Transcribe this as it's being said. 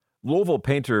Louisville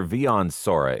painter Vian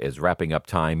Sora is wrapping up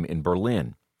time in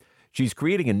Berlin. She's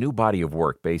creating a new body of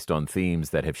work based on themes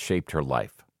that have shaped her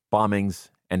life: bombings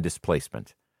and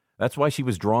displacement. That's why she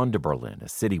was drawn to Berlin, a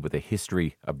city with a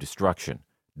history of destruction.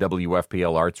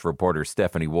 WFPL arts reporter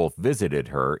Stephanie Wolf visited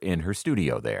her in her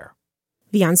studio there.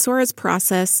 Vian Sora's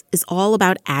process is all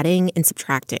about adding and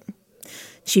subtracting.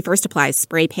 She first applies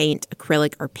spray paint,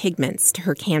 acrylic, or pigments to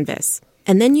her canvas,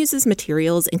 and then uses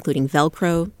materials including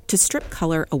Velcro to strip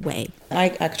color away.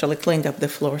 I actually cleaned up the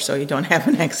floor so you don't have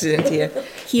an accident here.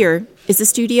 Here is a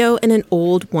studio in an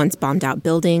old, once bombed-out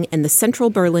building in the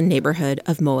central Berlin neighborhood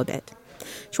of Moabit.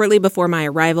 Shortly before my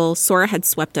arrival, Sora had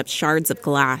swept up shards of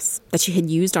glass that she had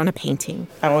used on a painting.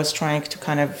 I was trying to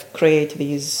kind of create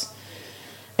these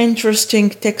interesting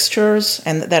textures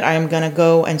and that I'm going to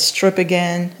go and strip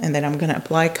again, and then I'm going to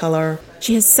apply color.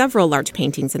 She has several large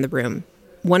paintings in the room,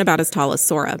 one about as tall as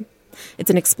Sora. It's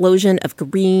an explosion of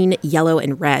green, yellow,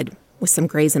 and red, with some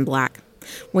grays and black.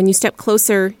 When you step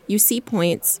closer, you see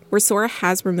points where Sora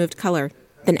has removed color,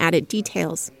 then added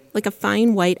details, like a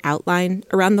fine white outline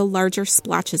around the larger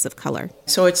splotches of color.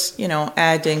 So it's,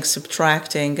 adding,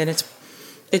 subtracting, and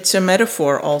it's a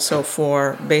metaphor also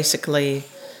for basically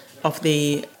of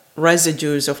the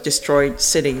residues of destroyed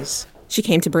cities. She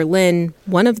came to Berlin,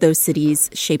 one of those cities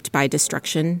shaped by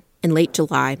destruction, in late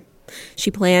July.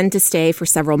 She planned to stay for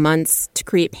several months to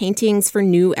create paintings for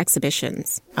new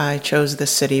exhibitions. I chose the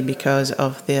city because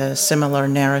of the similar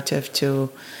narrative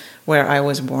to where I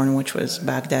was born, which was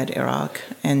Baghdad, Iraq,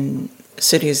 and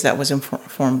cities that was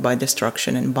informed by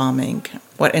destruction and bombing.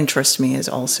 What interests me is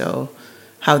also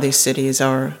how these cities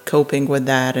are coping with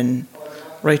that and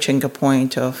reaching a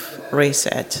point of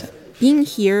reset. Being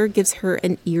here gives her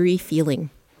an eerie feeling.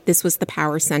 This was the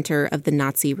power center of the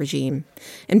Nazi regime,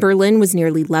 and Berlin was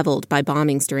nearly leveled by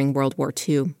bombings during World War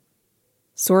II.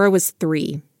 Sora was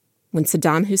 3 when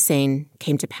Saddam Hussein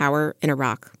came to power in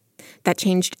Iraq. That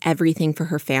changed everything for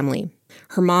her family.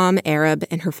 Her mom, Arab,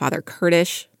 and her father,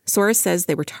 Kurdish. Sora says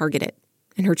they were targeted,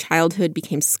 and her childhood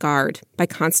became scarred by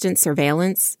constant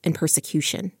surveillance and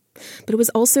persecution. But it was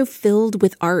also filled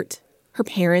with art. Her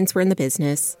parents were in the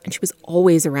business, and she was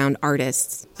always around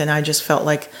artists. And I just felt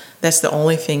like that's the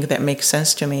only thing that makes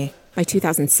sense to me. By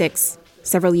 2006,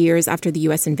 several years after the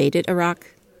U.S. invaded Iraq,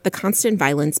 the constant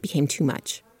violence became too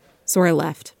much. Sora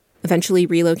left, eventually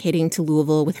relocating to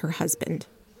Louisville with her husband.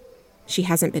 She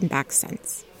hasn't been back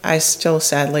since. I still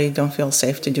sadly don't feel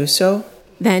safe to do so.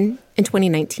 Then, in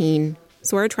 2019,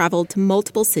 Sora traveled to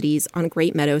multiple cities on a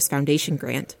Great Meadows Foundation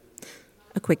grant.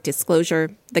 A quick disclosure,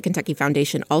 the Kentucky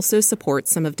Foundation also supports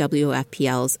some of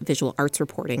WFPL's visual arts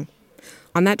reporting.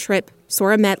 On that trip,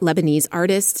 Sora met Lebanese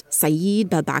artist Saeed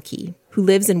Belbaki, who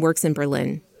lives and works in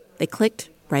Berlin. They clicked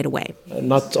right away.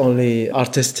 Not only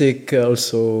artistic,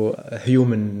 also a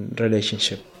human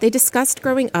relationship. They discussed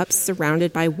growing up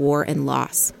surrounded by war and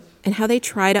loss, and how they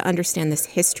try to understand this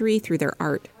history through their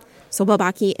art. So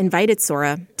Belbaki invited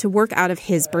Sora to work out of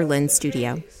his Berlin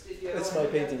studio. It's my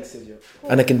painting studio.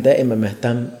 أنا كنت دائما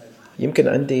مهتم يمكن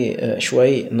عندي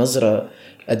شوي نظرة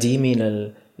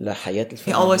قديمة لحياة الفنان.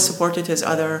 He always supported his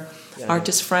other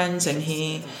artist friends, and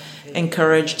he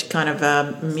encouraged kind of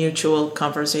a mutual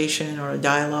conversation or a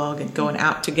dialogue and going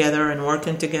out together and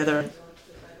working together.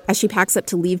 As she packs up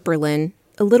to leave Berlin,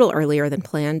 a little earlier than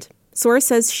planned, Sora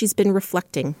says she's been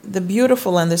reflecting. The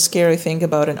beautiful and the scary thing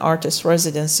about an artist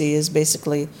residency is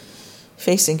basically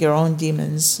facing your own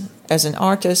demons as an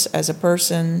artist, as a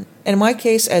person, in my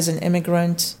case, as an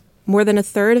immigrant. More than a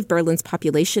third of Berlin's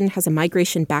population has a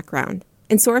migration background,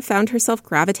 and Sora found herself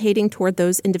gravitating toward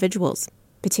those individuals,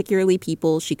 particularly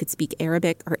people she could speak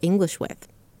Arabic or English with,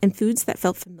 and foods that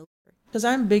felt familiar. Because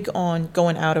I'm big on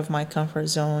going out of my comfort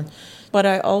zone, but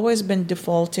I've always been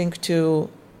defaulting to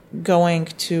going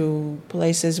to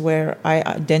places where I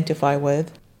identify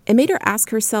with. It made her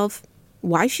ask herself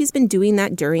why she's been doing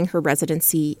that during her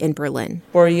residency in Berlin.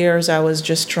 For years, I was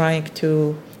just trying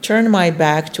to turn my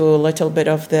back to a little bit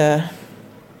of the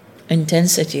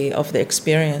intensity of the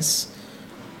experience.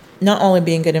 Not only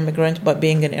being an immigrant, but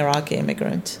being an Iraqi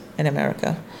immigrant in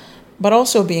America, but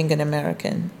also being an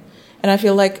American. And I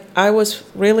feel like I was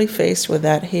really faced with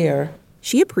that here.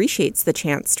 She appreciates the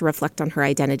chance to reflect on her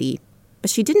identity, but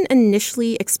she didn't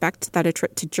initially expect that a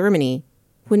trip to Germany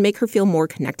would make her feel more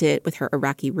connected with her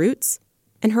Iraqi roots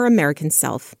and her American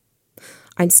self.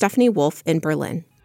 I'm Stephanie Wolf in Berlin.